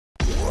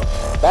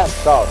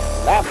bath salts,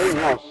 laughing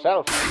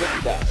yourself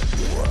to death.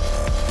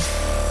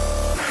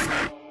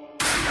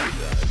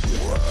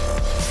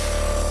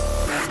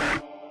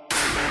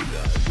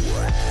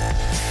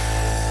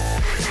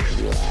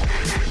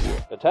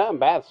 The term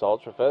bath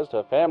salts refers to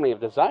a family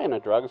of designer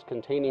drugs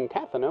containing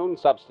cathinone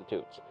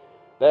substitutes.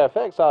 Their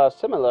effects are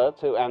similar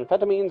to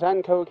amphetamines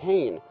and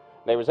cocaine.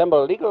 They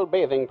resemble legal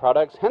bathing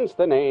products, hence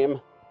the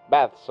name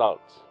bath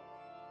salts.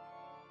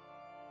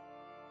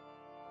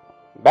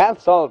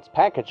 Bath salts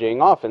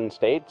packaging often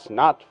states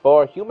not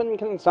for human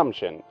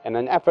consumption in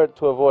an effort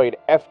to avoid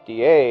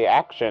FDA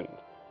action.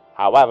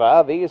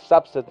 However, these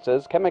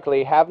substances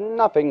chemically have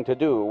nothing to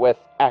do with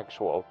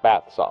actual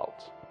bath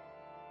salts.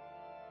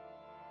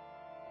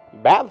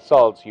 Bath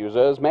salts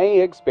users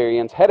may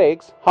experience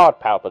headaches, heart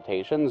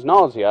palpitations,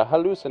 nausea,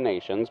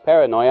 hallucinations,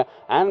 paranoia,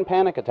 and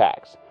panic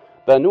attacks.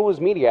 The news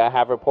media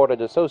have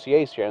reported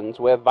associations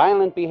with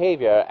violent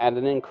behavior and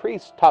an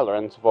increased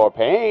tolerance for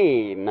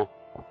pain.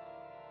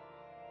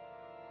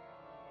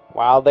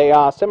 While they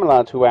are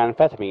similar to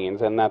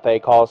amphetamines in that they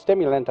cause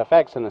stimulant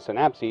effects in the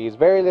synapses,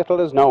 very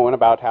little is known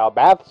about how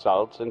bath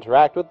salts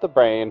interact with the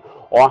brain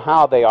or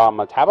how they are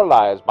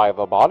metabolized by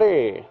the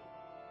body.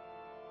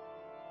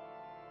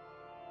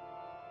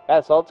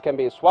 Bath salts can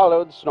be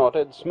swallowed,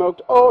 snorted,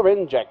 smoked, or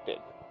injected.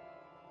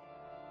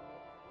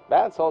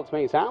 Bath salts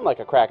may sound like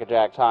a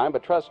crackerjack time,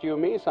 but trust you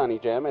me, Sonny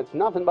Jim, it's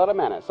nothing but a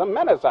menace. A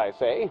menace, I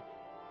say.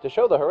 To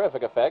show the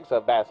horrific effects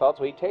of bath salts,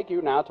 we take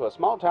you now to a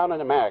small town in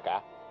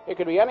America. It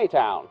could be any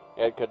town.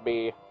 It could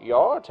be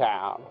your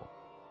town.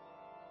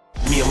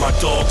 Me and my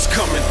dogs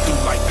coming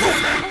through like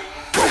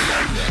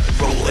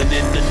rolling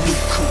in the new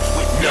coupe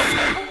with no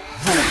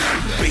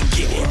roof. Been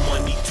getting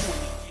money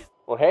 20 years.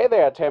 Well, hey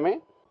there, Timmy.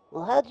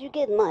 Well, how'd you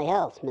get in my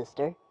house,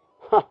 mister?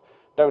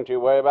 Don't you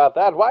worry about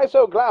that. Why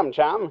so glum,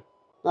 chum?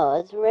 Oh,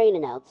 it's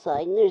raining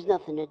outside and there's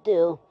nothing to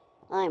do.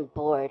 I'm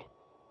bored.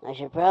 I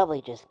should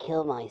probably just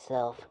kill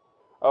myself.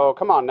 Oh,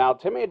 come on now,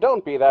 Timmy.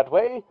 Don't be that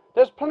way.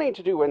 There's plenty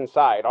to do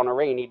inside on a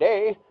rainy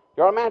day.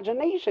 Your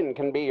imagination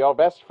can be your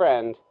best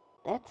friend.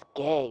 That's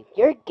gay.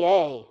 You're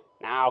gay.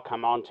 Now,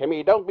 come on,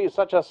 Timmy. Don't be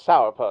such a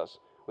sourpuss.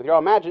 With your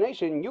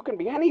imagination, you can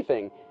be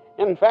anything.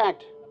 In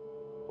fact...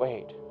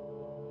 Wait.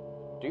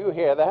 Do you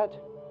hear that?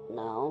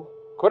 No.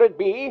 Could it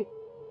be?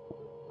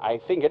 I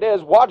think it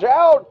is. Watch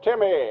out,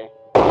 Timmy!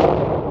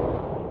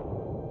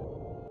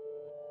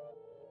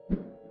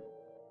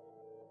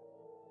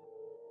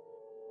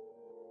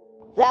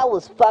 That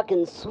was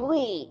fucking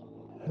sweet.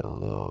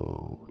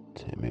 Hello,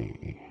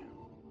 Timmy.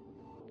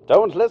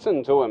 Don't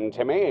listen to him,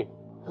 Timmy.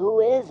 Who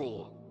is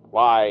he?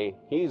 Why,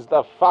 he's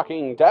the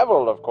fucking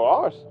devil, of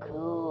course.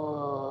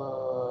 Cool.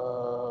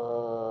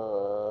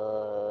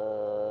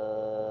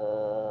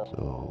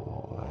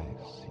 So I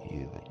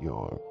see that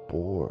you're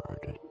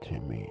bored,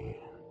 Timmy.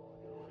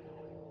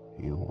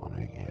 You want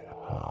to get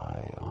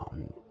high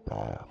on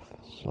bath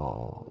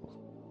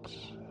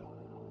salts.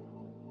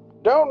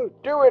 Don't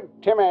do it,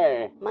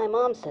 Timmy! My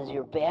mom says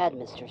you're bad,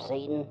 Mr.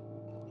 Satan.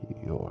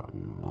 Your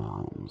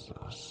mom's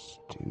a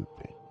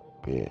stupid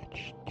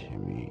bitch,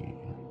 Timmy.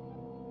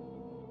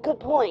 Good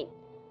point.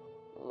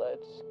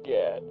 Let's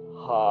get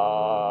high.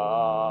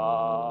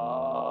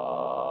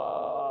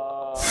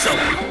 So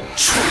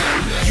true.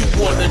 You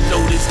wanna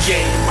know this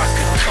game? I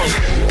could come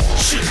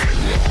shoot.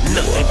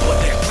 Nothing but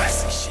that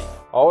classic shit.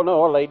 Oh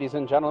no, ladies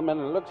and gentlemen,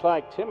 it looks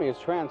like Timmy is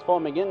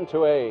transforming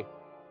into a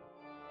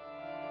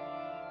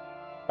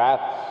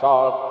bath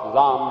salt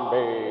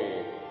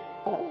zombie.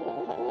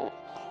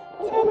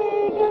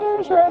 Timmy,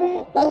 dinner's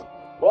ready.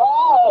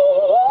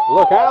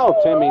 Look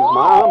out, Timmy's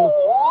mom.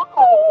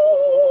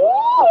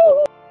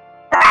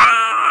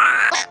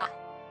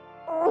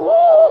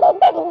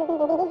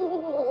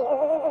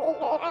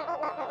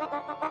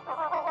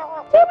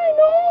 Timmy,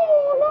 no,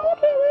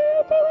 Timmy,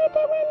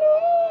 Timmy,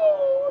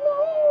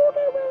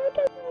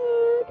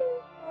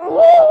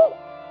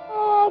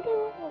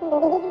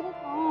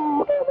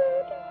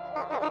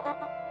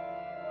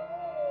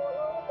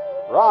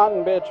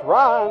 Run, bitch,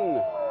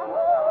 run!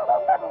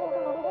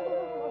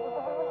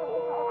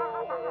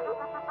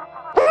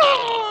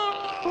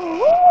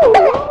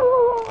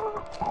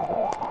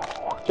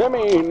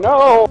 Timmy,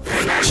 no!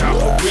 Chop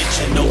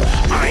original.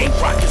 I ain't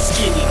rocking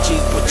skinny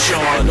jeans, but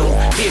y'all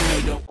don't hear me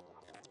though.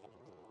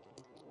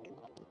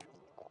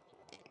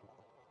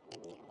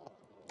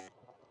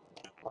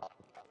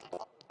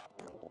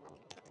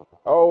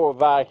 Oh,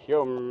 the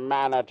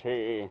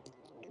humanity.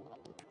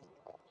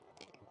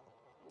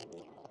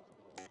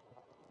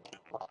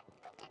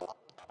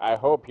 I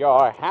hope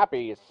you're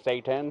happy,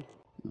 Satan.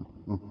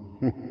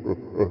 Roll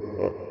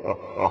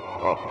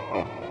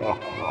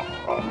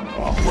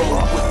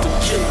with the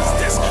killers,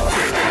 that's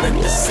quick to let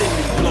the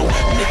city blow.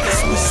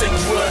 Niggas we say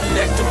run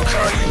at them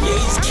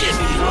Cartiers, give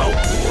me low.